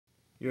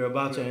You're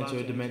about to enter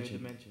a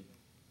dimension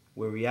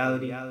where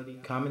reality,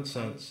 common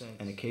sense,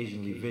 and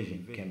occasionally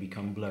vision can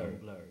become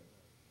blurred.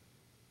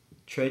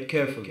 Tread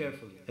carefully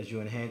as you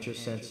enhance your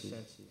senses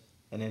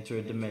and enter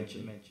a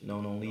dimension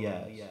known only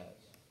as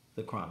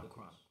the Chronicles.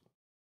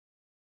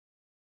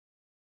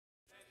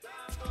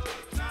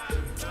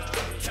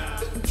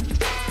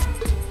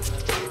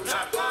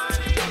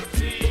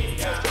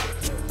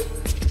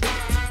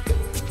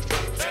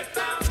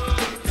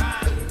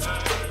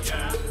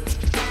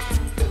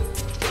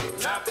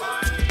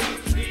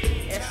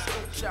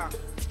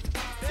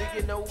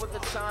 You know what the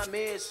time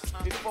is.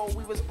 Before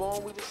we was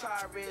born, we was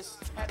Cyrus.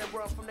 Had to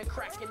run from the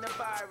crack in the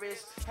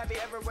virus. Have you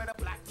ever read a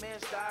black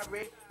man's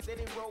diary? Then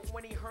he wrote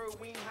when he heard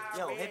we ain't high.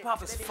 Yo, hip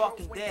hop is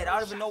fucking dead. I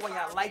don't even know why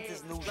y'all like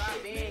this new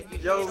shit, man.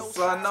 Yo,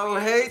 son, no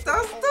hate.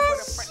 That's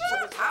the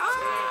shit.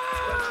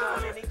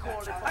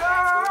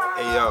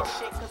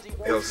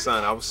 Hey, yo,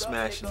 son, I was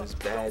smashing this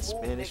bad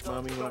Spanish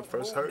mommy when I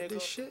first heard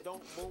this shit.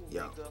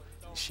 Yo,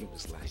 she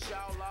was like,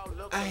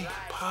 "Ay,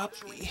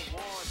 papi,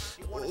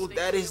 oh,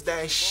 that is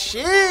that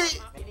shit."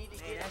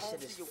 That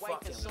shit is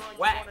fucking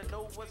whack.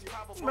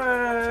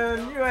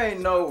 Man, you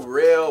ain't no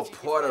real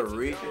Puerto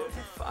Rican.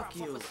 Fuck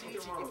you.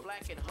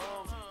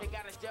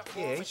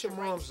 Yeah, ain't your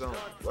mom's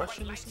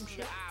Russian or some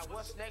shit?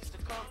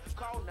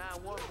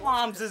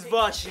 Mom's is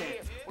Russian.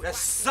 Let's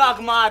suck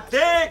my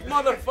dick,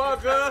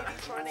 motherfucker.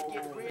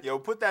 Yo,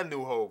 put that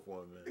new hope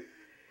on, man.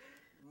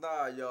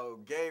 Nah, yo,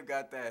 Gabe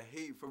got that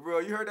heat. For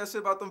real, you heard that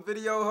shit about them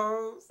video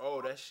hoes?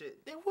 Oh, that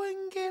shit. They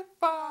wouldn't get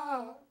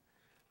far.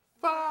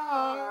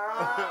 Far.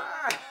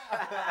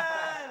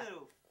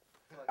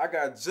 I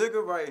got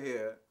Jigga right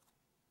here,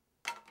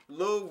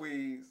 Lil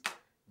Weeze,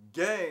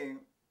 Game,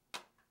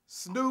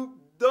 Snoop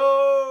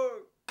Dogg,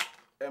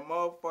 and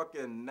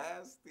motherfucking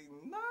Nasty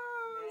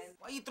Nas.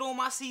 Why you throwing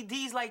my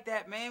CDs like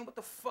that, man? What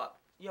the fuck?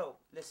 Yo,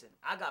 listen,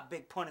 I got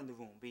Big Pun in the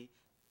room, B.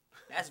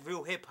 That's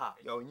real hip hop.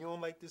 Yo, and you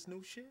don't like this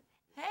new shit?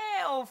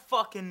 Hell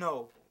fucking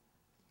no.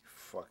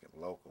 Fucking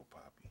local,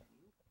 Poppy.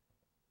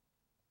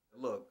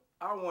 Look,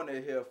 I want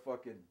to hear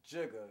fucking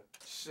Jigga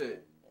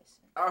shit.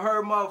 I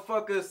heard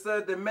motherfuckers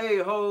said they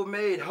made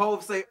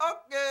Hov say,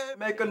 okay,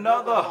 make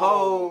another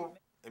Hov.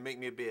 And make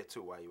me a beer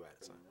too while you at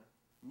it, son.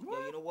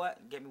 Yo, you know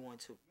what? Get me one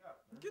too.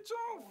 Get your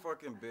own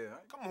fucking beer.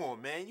 Come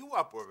on, man, you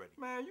up already.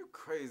 Man, you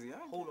crazy.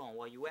 Hold on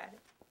while you at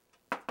it.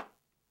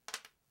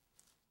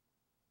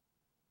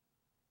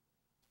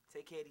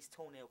 Take care of these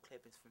toenail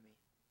clippings for me.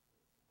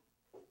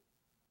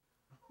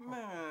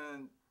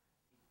 Man.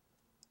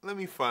 Let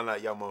me find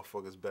out y'all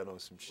motherfuckers bet on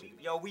some shit.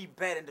 Yo, we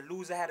bet and the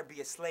loser had to be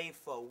a slave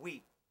for a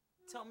week.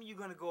 Tell me you're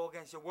gonna go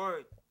against your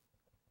word.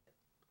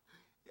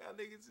 Y'all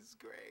niggas is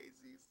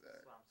crazy, son.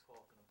 That's what I'm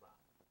talking about.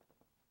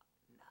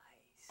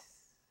 Nice.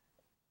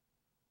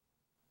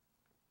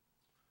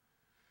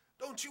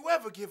 Don't you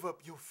ever give up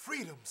your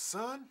freedom,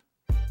 son.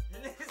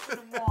 Listen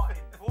to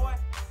Martin, boy.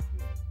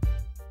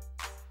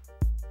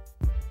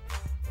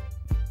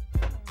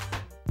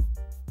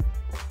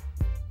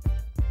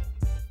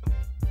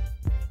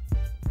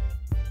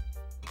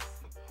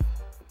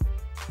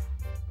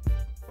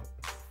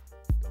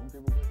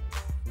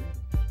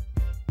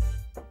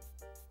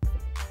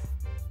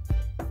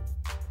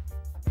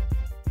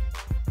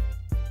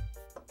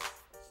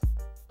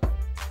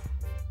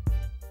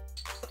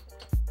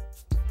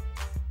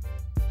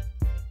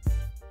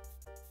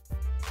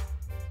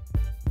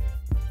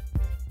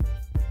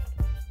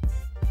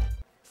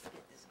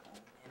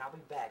 I'll be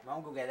back, man.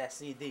 I'm gonna go get that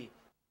CD.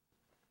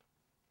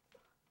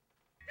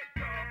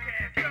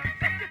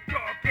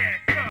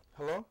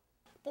 Hello?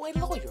 Boy,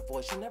 lower your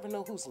voice. You never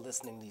know who's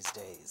listening these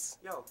days.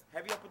 Yo,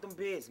 heavy up with them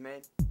beers,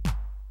 man.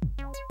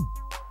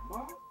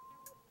 Mom?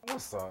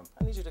 What's up?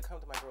 I need you to come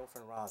to my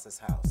girlfriend Roz's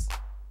house.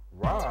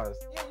 Roz?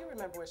 Yeah, you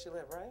remember where she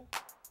lived, right?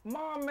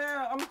 Mom,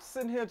 man, I'm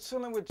sitting here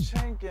chilling with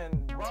Chink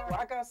and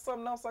I got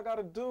something else I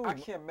gotta do. I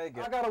can't make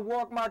it. I gotta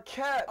walk my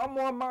cat. I'm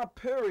on my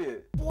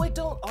period. Boy,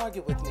 don't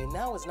argue with me.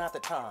 Now is not the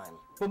time.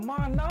 But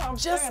Mom, no, I'm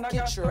Just saying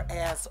get your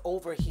ass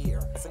over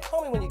here. And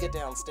call me when you get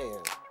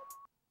downstairs.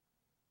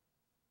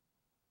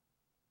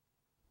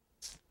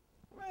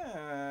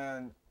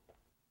 Man.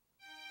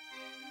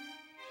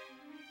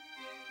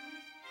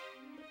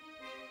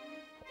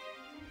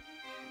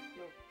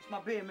 Yo, it's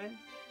my beer, man.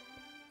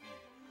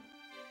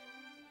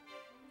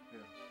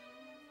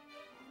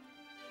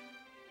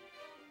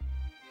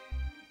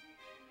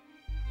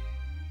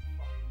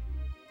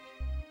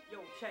 Yo,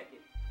 check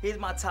it. Here's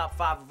my top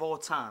 5 of all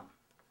time.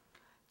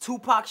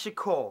 Tupac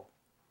Shakur,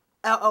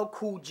 LL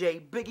Cool J,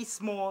 Biggie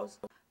Smalls,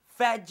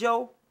 Fat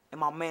Joe, and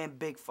my man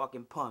Big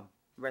fucking Pun.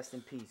 Rest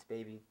in peace,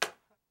 baby.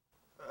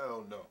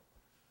 Hell no.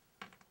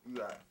 You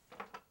got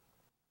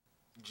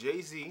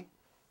Jay-Z,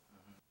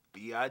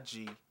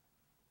 B.I.G.,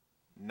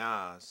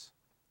 Nas,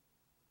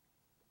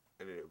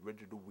 and the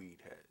original weed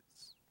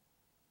heads,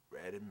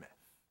 Red and Meth.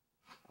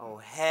 Oh,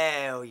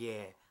 hell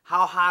yeah.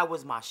 How high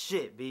was my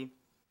shit, B?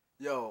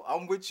 Yo,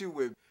 I'm with you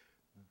with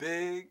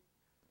Big,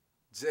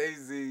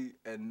 Jay-Z,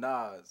 and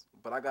Nas,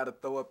 but I gotta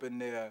throw up in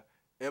there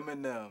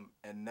Eminem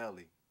and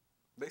Nelly.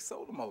 They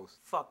sold the most.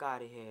 Fuck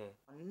out of here.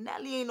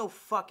 Nelly ain't no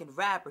fucking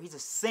rapper. He's a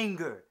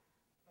singer.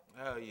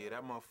 Hell yeah,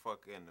 that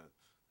motherfucker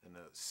in the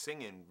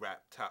singing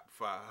rap top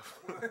 5.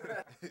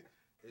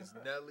 It's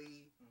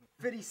Nelly,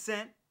 50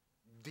 Cent,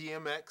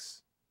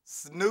 DMX,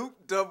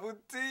 Snoop Double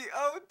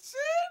D.O.G.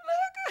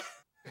 nigga.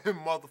 and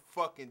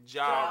motherfucking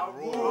Ja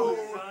Rule.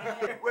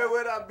 Where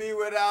would I be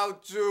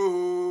without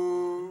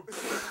you?